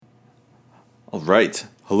All right.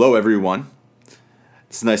 Hello, everyone.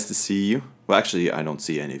 It's nice to see you. Well, actually, I don't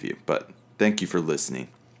see any of you, but thank you for listening.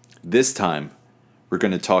 This time, we're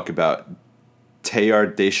going to talk about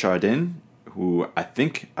Teilhard de Chardin, who I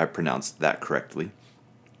think I pronounced that correctly.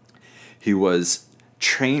 He was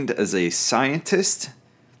trained as a scientist,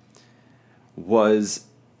 was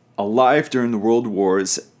alive during the World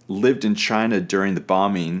Wars, lived in China during the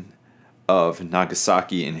bombing of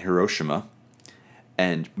Nagasaki and Hiroshima,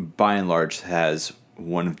 and by and large has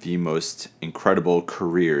one of the most incredible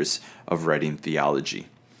careers of writing theology.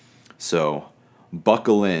 So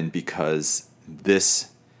buckle in because this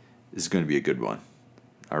is going to be a good one.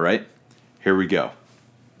 All right, here we go.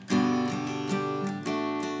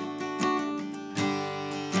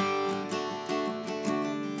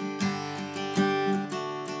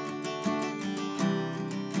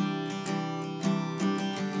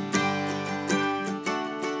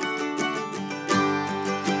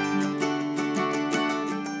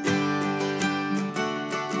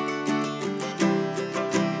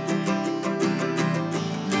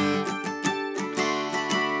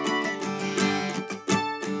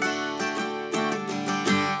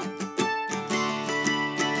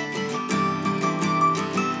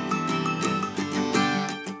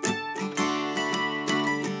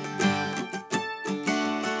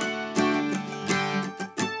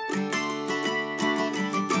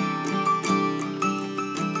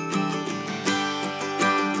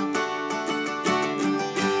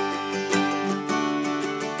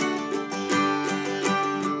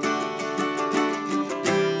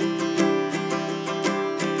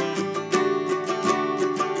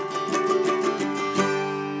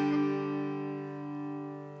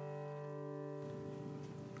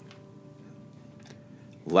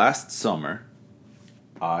 Last summer,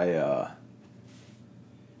 you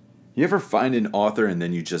ever find an author and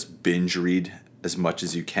then you just binge read as much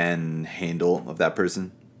as you can handle of that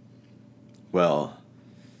person? Well,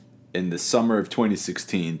 in the summer of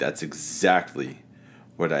 2016, that's exactly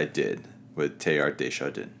what I did with Teilhard de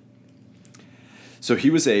Chardin. So he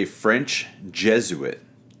was a French Jesuit.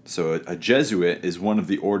 So a Jesuit is one of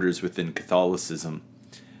the orders within Catholicism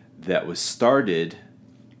that was started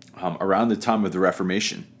around the time of the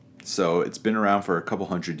Reformation. So it's been around for a couple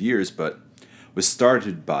hundred years, but was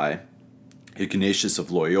started by Ignatius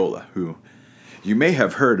of Loyola, who you may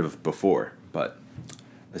have heard of before, but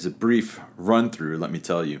as a brief run-through, let me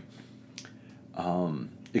tell you.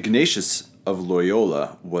 Ignatius of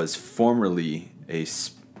Loyola was formerly a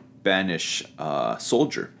Spanish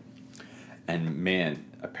soldier. And man,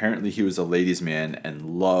 apparently he was a ladies' man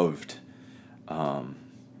and loved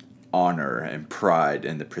honor and pride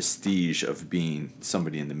and the prestige of being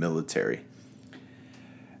somebody in the military.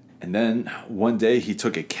 And then one day he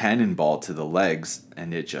took a cannonball to the legs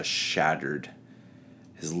and it just shattered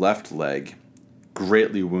his left leg,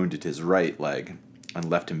 greatly wounded his right leg, and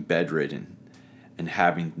left him bedridden and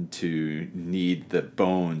having to need the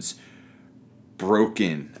bones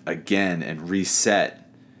broken again and reset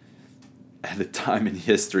at a time in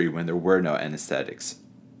history when there were no anesthetics.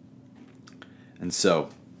 And so,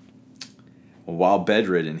 while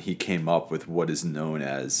bedridden, he came up with what is known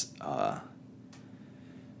as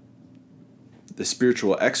the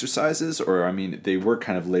spiritual exercises, they were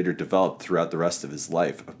kind of later developed throughout the rest of his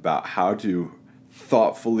life about how to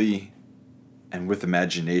thoughtfully and with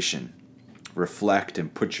imagination reflect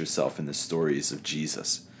and put yourself in the stories of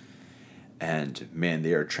Jesus. And man,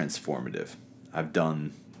 they are transformative. I've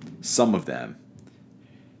done some of them.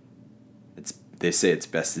 They say it's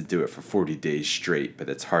best to do it for 40 days straight, but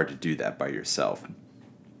it's hard to do that by yourself.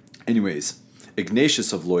 Anyways,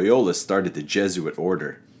 Ignatius of Loyola started the Jesuit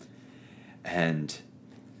order. And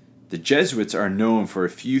the Jesuits are known for a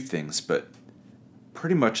few things, but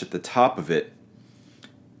pretty much at the top of it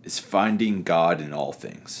is finding God in all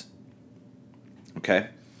things. Okay?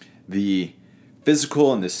 The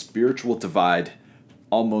physical and the spiritual divide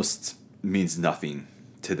almost means nothing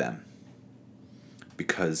to them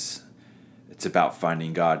because it's about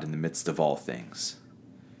finding God in the midst of all things.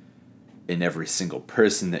 In every single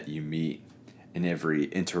person that you meet, in every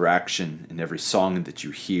interaction, in every song that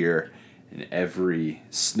you hear, in every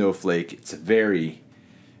snowflake. It's a very,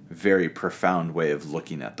 very profound way of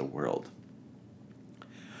looking at the world.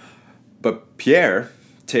 But Pierre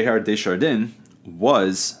Teilhard de Chardin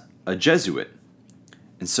was a Jesuit.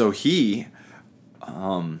 And so he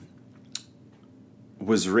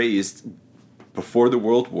was raised before the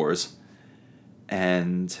World Wars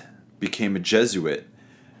and became a Jesuit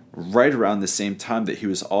right around the same time that he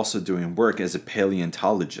was also doing work as a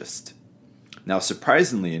paleontologist. Now,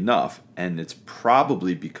 surprisingly enough, and it's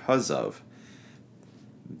probably because of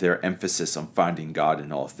their emphasis on finding God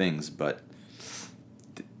in all things, but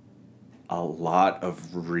a lot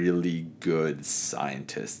of really good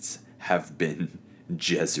scientists have been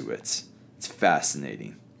Jesuits. It's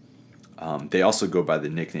fascinating. They also go by the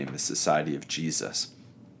nickname the Society of Jesus.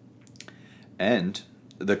 And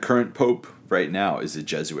the current pope right now is a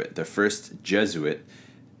Jesuit, the first Jesuit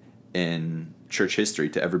in church history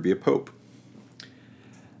to ever be a pope.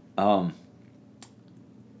 But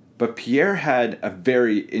Pierre had a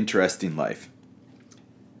very interesting life.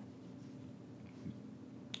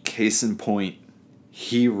 Case in point,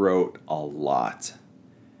 he wrote a lot,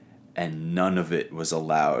 and none of it was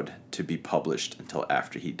allowed to be published until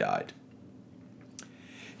after he died.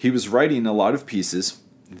 He was writing a lot of pieces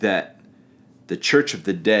that the church of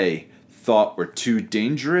the day thought were too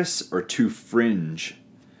dangerous or too fringe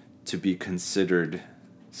to be considered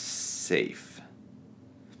safe.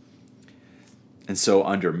 And so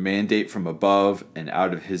under mandate from above and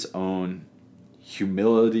out of his own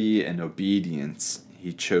humility and obedience,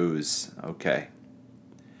 he chose, okay,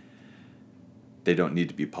 they don't need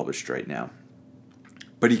to be published right now.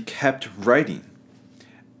 But he kept writing.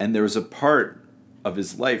 And there was a part of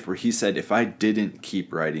his life where he said, if I didn't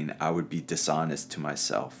keep writing, I would be dishonest to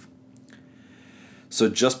myself. So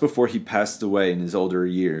just before he passed away in his older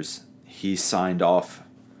years, he signed off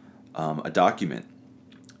a document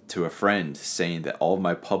to a friend saying that all of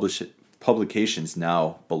my publications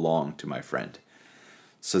now belong to my friend.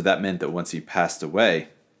 So that meant that once he passed away,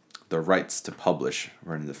 the rights to publish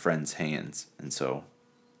were in the friend's hands. And so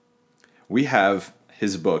we have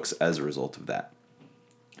his books as a result of that.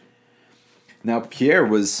 Now, Pierre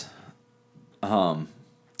was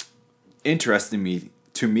interesting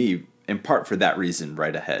to me in part for that reason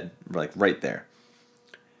right ahead, like right there.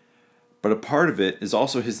 But a part of it is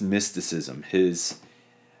also his mysticism, his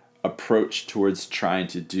approach towards trying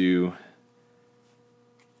to do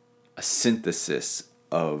a synthesis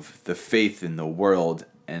of the faith in the world,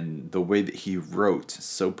 and the way that he wrote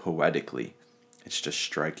so poetically. It's just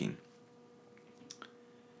striking.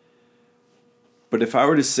 But if I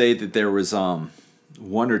were to say that there was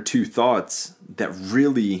one or two thoughts that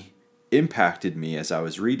really impacted me as I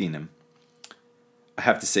was reading him, I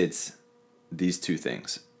have to say it's these two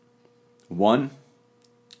things. One,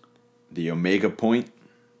 the Omega point,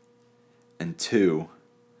 and two,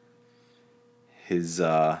 his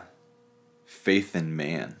faith in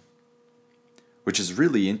man, which is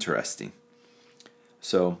really interesting.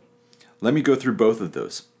 So let me go through both of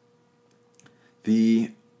those.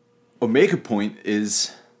 The Omega point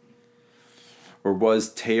is, or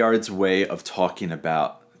was, Teilhard's way of talking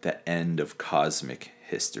about the end of cosmic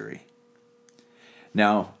history.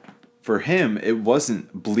 Now, for him, it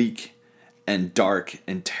wasn't bleak and dark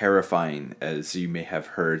and terrifying as you may have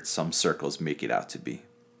heard some circles make it out to be.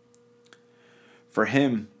 For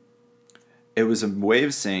him, it was a way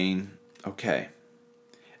of saying, okay,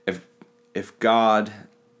 if God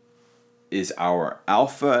is our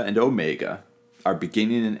Alpha and Omega, our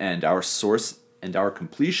beginning and end, our source and our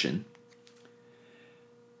completion,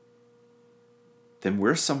 then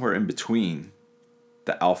we're somewhere in between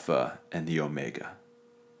the Alpha and the Omega.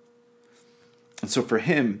 And so for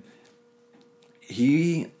him,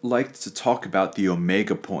 he liked to talk about the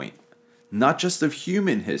Omega point, not just of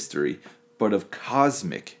human history, but of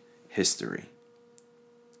cosmic history.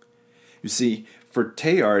 You see, for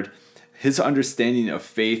Teilhard, his understanding of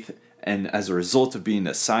faith, and as a result of being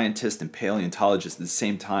a scientist and paleontologist at the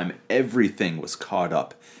same time, everything was caught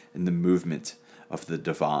up in the movement of the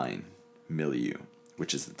divine milieu,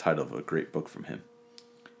 which is the title of a great book from him.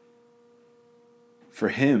 For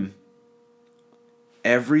him,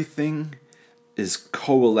 everything is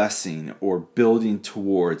coalescing or building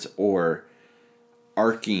towards or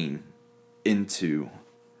arcing into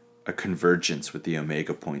a convergence with the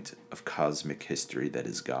Omega point of cosmic history that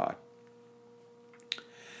is God.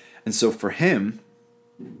 And so for him,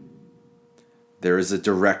 there is a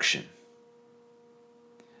direction.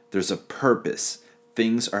 There's a purpose.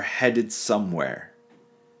 Things are headed somewhere.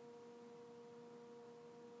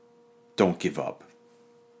 Don't give up.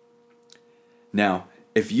 Now,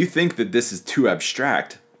 if you think that this is too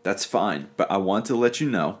abstract, that's fine. But I want to let you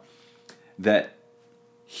know that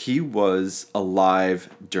he was alive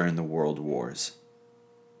during the World Wars.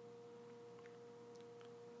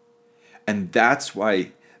 And that's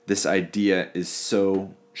why this idea is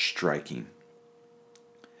so striking.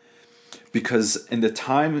 Because in the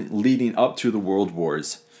time leading up to the World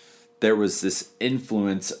Wars, there was this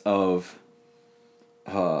influence of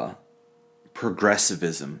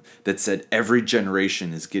progressivism that said every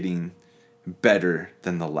generation is getting better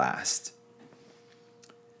than the last.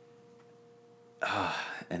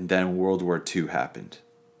 And then World War II happened.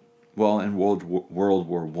 Well, in World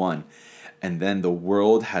War I. And then the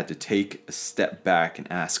world had to take a step back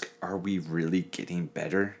and ask, are we really getting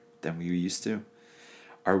better than we used to?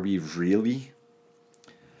 Are we really?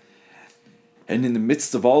 And in the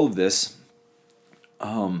midst of all of this,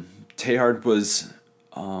 Teilhard was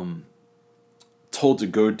told to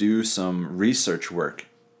go do some research work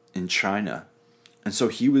in China. And so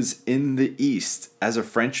he was in the East as a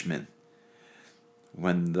Frenchman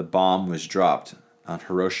when the bomb was dropped on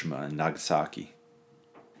Hiroshima and Nagasaki.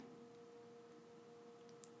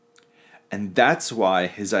 And that's why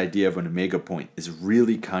his idea of an omega point is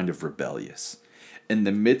really kind of rebellious. In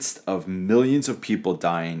the midst of millions of people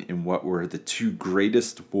dying in what were the two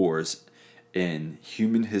greatest wars in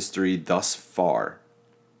human history thus far,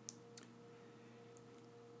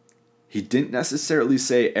 he didn't necessarily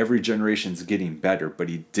say every generation's getting better, but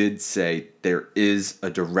he did say there is a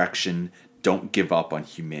direction. Don't give up on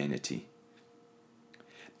humanity.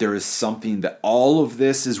 There is something that all of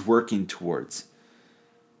this is working towards.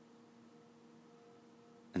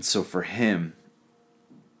 And so for him,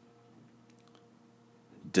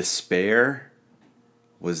 despair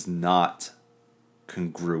was not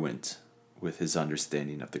congruent with his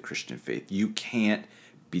understanding of the Christian faith. You can't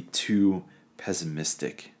be too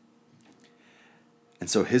pessimistic. And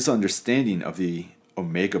so his understanding of the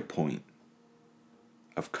omega point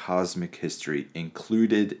of cosmic history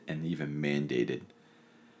included and even mandated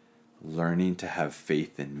learning to have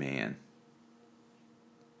faith in man.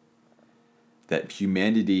 That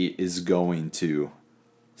humanity is going to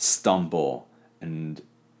stumble and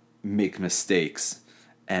make mistakes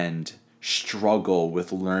and struggle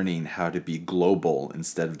with learning how to be global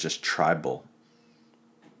instead of just tribal.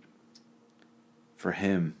 For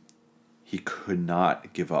him, he could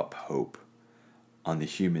not give up hope on the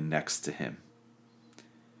human next to him.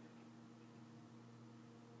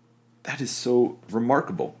 That is so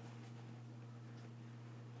remarkable.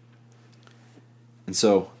 And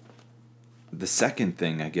so, the second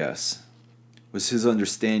thing, I guess, was his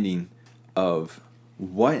understanding of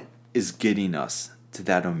what is getting us to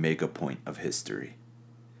that omega point of history.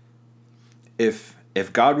 If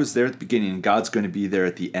God was there at the beginning and God's going to be there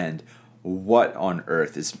at the end, what on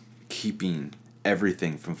earth is keeping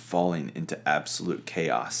everything from falling into absolute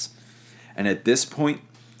chaos? And at this point,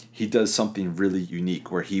 he does something really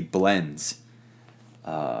unique where he blends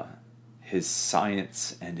his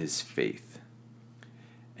science and his faith.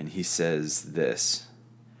 And he says this,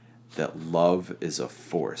 that love is a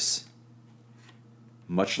force.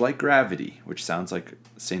 Much like gravity, which sounds like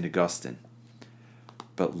St. Augustine.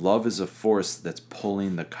 But love is a force that's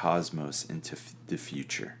pulling the cosmos into the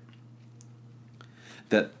future.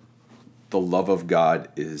 That the love of God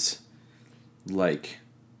is like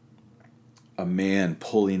a man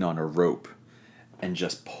pulling on a rope and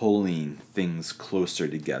just pulling things closer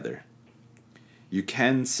together. You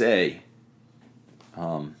can say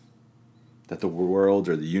that the world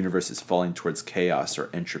or the universe is falling towards chaos or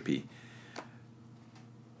entropy.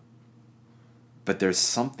 But there's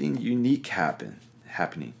something unique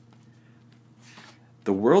happening.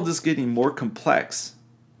 The world is getting more complex.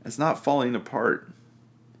 It's not falling apart.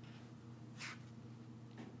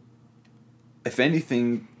 If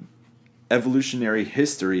anything, evolutionary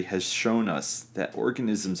history has shown us that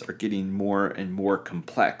organisms are getting more and more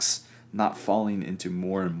complex, not falling into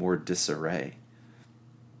more and more disarray.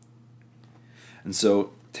 And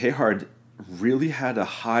so Teilhard really had a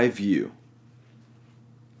high view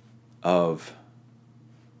of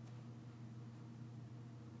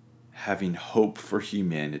having hope for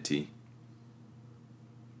humanity,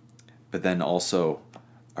 but then also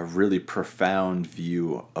a really profound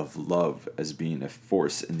view of love as being a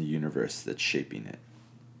force in the universe that's shaping it.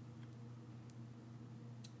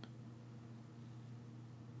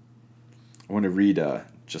 I want to read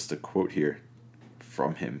just a quote here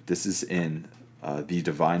from him. This is in The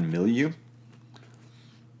Divine Milieu.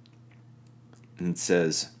 And it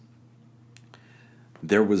says,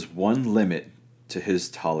 "There was one limit to his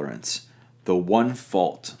tolerance, the one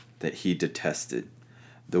fault that he detested,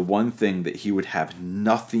 the one thing that he would have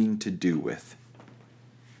nothing to do with.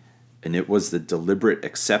 And it was the deliberate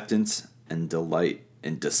acceptance and delight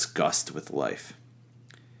and disgust with life,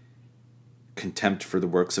 contempt for the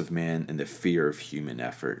works of man, and the fear of human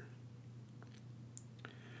effort."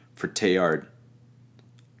 For Teilhard,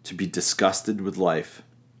 to be disgusted with life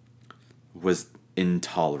was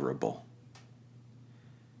intolerable.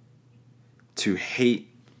 To hate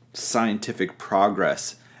scientific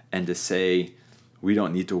progress and to say we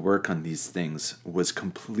don't need to work on these things was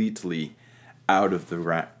completely out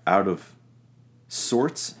of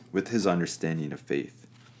sorts with his understanding of faith.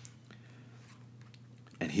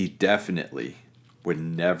 And he definitely would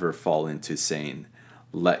never fall into saying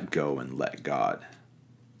let go and let God.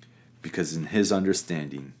 Because in his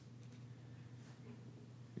understanding,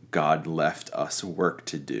 God left us work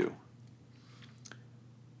to do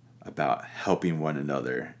about helping one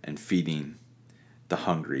another and feeding the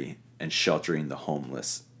hungry and sheltering the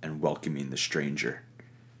homeless and welcoming the stranger.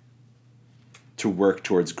 To work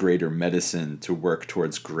towards greater medicine, to work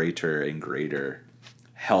towards greater and greater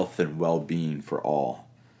health and well-being for all.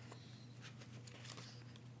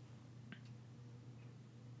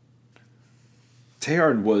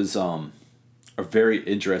 Teilhard was a very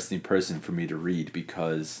interesting person for me to read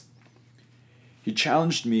because he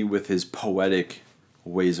challenged me with his poetic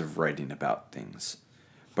ways of writing about things.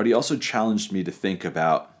 But he also challenged me to think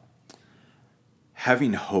about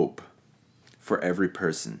having hope for every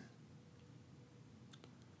person.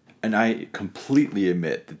 And I completely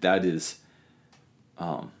admit that that is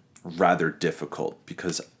rather difficult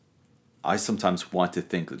because I sometimes want to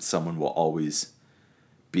think that someone will always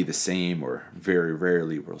be the same, or very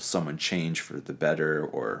rarely will someone change for the better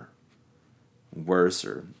or worse,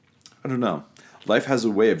 or I don't know. Life has a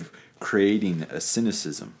way of creating a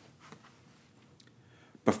cynicism.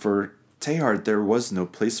 But for Teilhard, there was no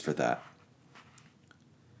place for that.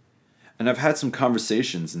 And I've had some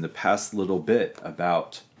conversations in the past little bit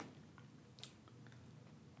about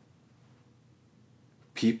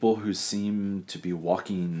people who seem to be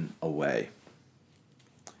walking away.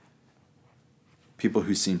 People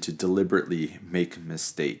who seem to deliberately make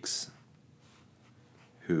mistakes.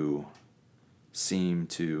 Who seem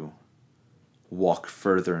to walk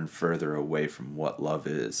further and further away from what love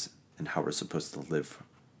is and how we're supposed to live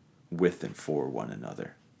with and for one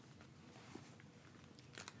another.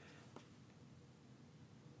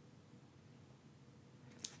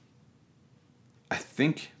 I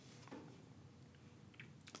think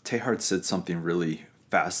Teilhard said something really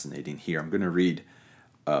fascinating here. I'm going to read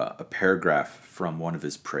a paragraph from one of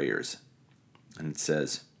his prayers. And it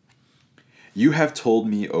says, "You have told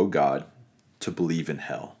me, O God, to believe in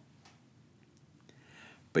hell.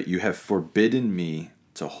 But you have forbidden me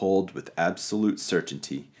to hold with absolute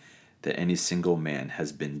certainty that any single man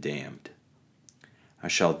has been damned. I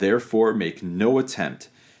shall therefore make no attempt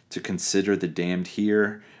to consider the damned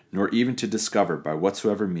here, nor even to discover by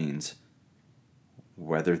whatsoever means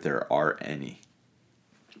whether there are any."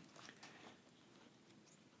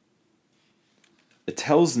 It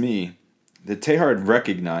tells me that Teilhard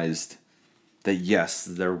recognized that yes,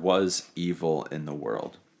 there was evil in the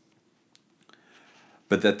world,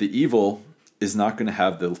 but that the evil is not going to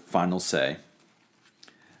have the final say,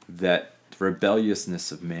 that the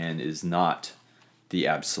rebelliousness of man is not the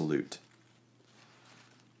absolute.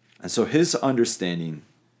 And so his understanding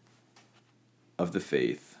of the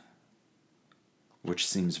faith, which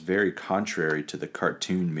seems very contrary to the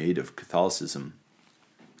cartoon made of Catholicism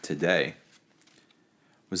today,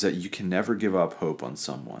 was that you can never give up hope on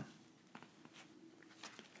someone.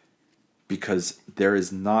 Because there is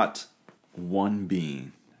not one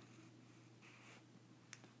being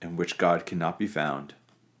in which God cannot be found,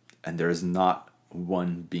 and there is not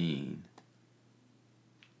one being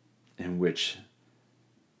in which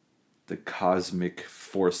the cosmic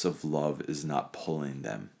force of love is not pulling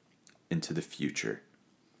them into the future,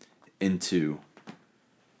 into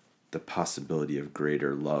the possibility of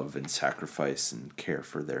greater love and sacrifice and care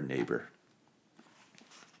for their neighbor.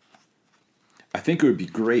 I think it would be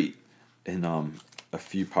great in a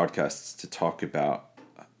few podcasts to talk about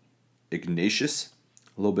Ignatius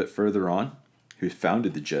a little bit further on, who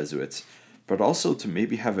founded the Jesuits, but also to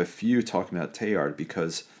maybe have a few talking about Teilhard,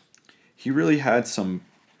 because he really had some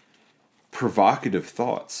provocative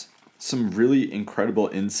thoughts, some really incredible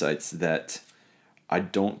insights that I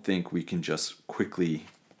don't think we can just quickly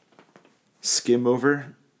skim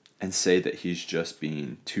over and say that he's just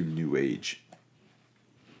being too new age.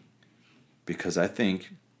 Because I think,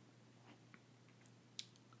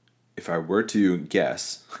 if I were to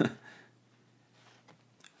guess,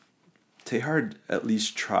 Teilhard at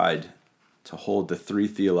least tried to hold the three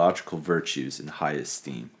theological virtues in high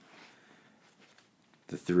esteem.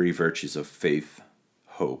 The three virtues of faith,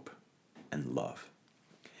 hope, and love.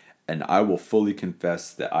 And I will fully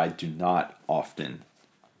confess that I do not often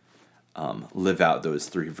live out those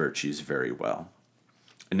three virtues very well.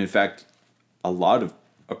 And in fact, a lot of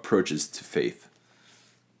approaches to faith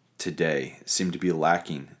today seem to be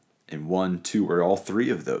lacking in one, two, or all three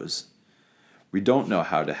of those. We don't know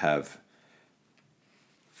how to have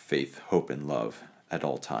faith, hope, and love at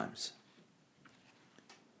all times.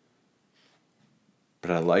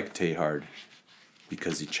 But I like Teilhard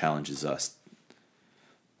because he challenges us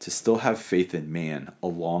to still have faith in man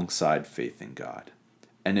alongside faith in God.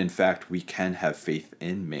 And in fact, we can have faith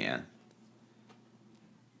in man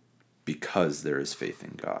because there is faith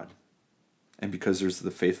in God. And because there's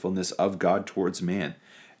the faithfulness of God towards man.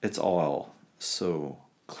 It's all so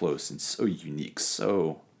close and so unique,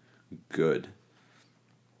 so good.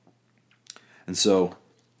 And so,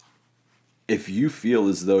 if you feel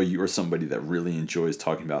as though you are somebody that really enjoys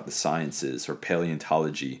talking about the sciences or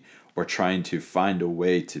paleontology, or trying to find a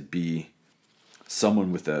way to be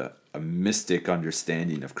someone with a mystic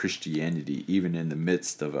understanding of Christianity, even in the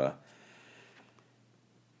midst of a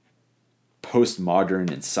postmodern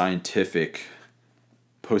and scientific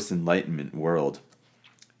post-enlightenment world,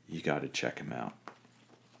 you got to check him out.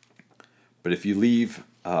 But if you leave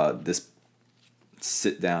this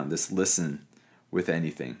listen with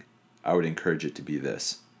anything, I would encourage it to be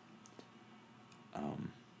this.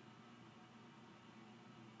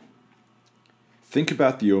 Think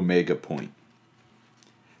about the omega point.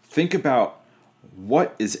 Think about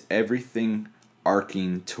what is everything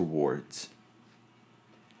arcing towards.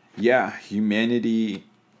 Yeah, humanity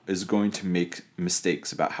is going to make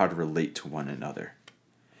mistakes about how to relate to one another.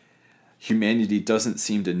 Humanity doesn't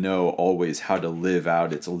seem to know always how to live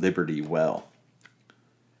out its liberty well.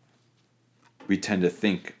 We tend to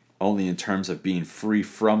think only in terms of being free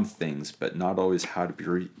from things, but not always how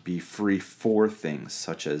to be free for things,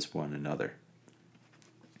 such as one another.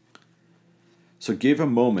 So give a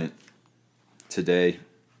moment today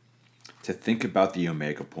to think about the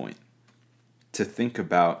omega point, to think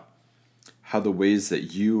about how the ways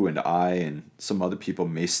that you and I and some other people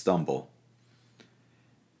may stumble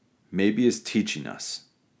maybe is teaching us,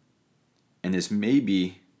 and is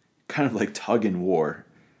maybe kind of like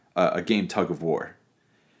a game tug of war.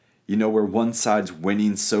 You know, where one side's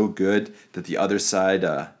winning so good that the other side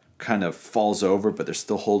kind of falls over, but they're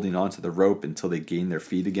still holding on to the rope until they gain their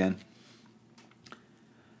feet again.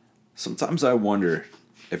 Sometimes I wonder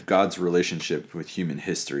if God's relationship with human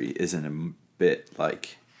history isn't a bit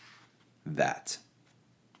like that.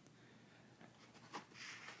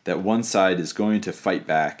 That one side is going to fight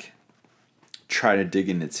back, try to dig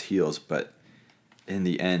in its heels, but in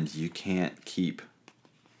the end, you can't keep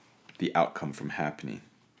the outcome from happening.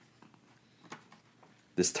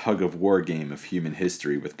 This tug of war game of human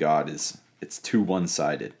history with God it's too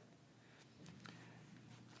one-sided.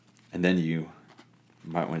 And then you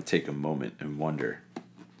might want to take a moment and wonder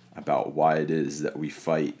about why it is that we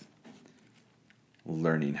fight,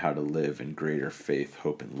 learning how to live in greater faith,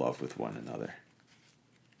 hope, and love with one another.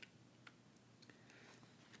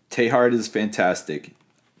 Teilhard is fantastic.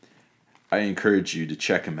 I encourage you to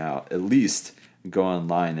check him out. At least go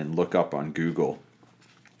online and look up on Google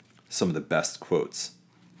some of the best quotes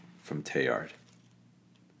from Teilhard.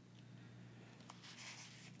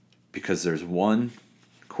 Because there's one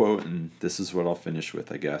quote, and this is what I'll finish with,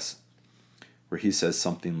 I guess, where he says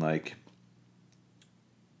something like,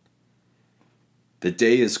 "The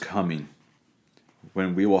day is coming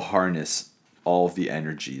when we will harness all of the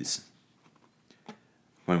energies,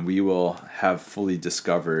 when we will have fully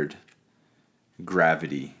discovered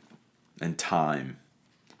gravity and time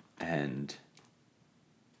and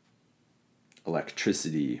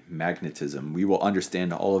electricity, magnetism. We will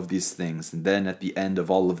understand all of these things, and then at the end of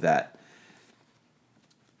all of that,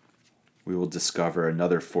 we will discover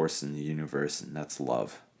another force in the universe, and that's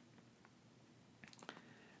love.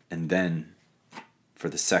 And then, for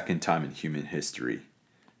the second time in human history,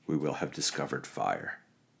 we will have discovered fire."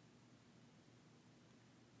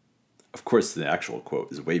 Of course, the actual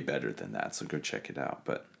quote is way better than that, so go check it out.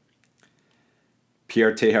 But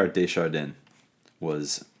Pierre Teilhard de Chardin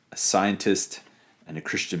was a scientist and a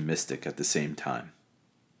Christian mystic at the same time.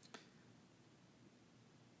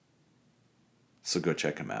 So go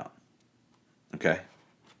check him out. Okay?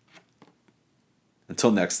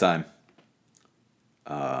 Until next time,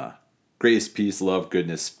 grace, peace, love,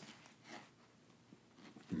 goodness,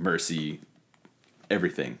 mercy,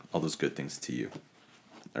 everything, all those good things to you.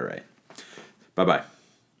 All right. Bye-bye.